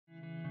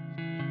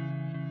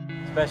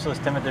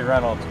Specialist Timothy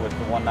Reynolds with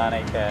the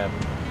 198 cab.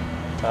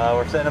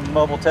 We're setting up a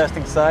mobile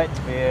testing site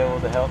to be able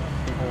to help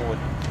people with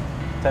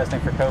testing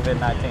for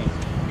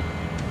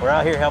COVID-19. We're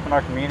out here helping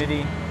our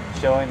community,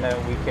 showing that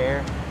we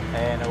care,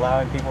 and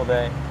allowing people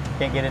that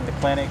can't get into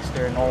clinics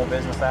during normal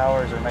business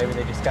hours, or maybe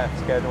they just got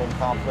scheduling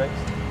conflicts,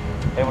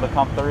 able to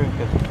come through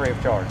because it's free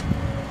of charge.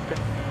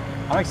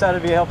 I'm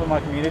excited to be helping my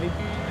community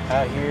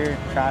out here,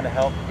 trying to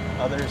help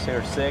others who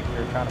are sick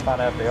or trying to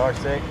find out if they are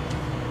sick.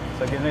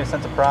 So it gives me a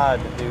sense of pride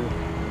to do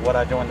what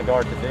I joined the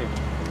Guard to do.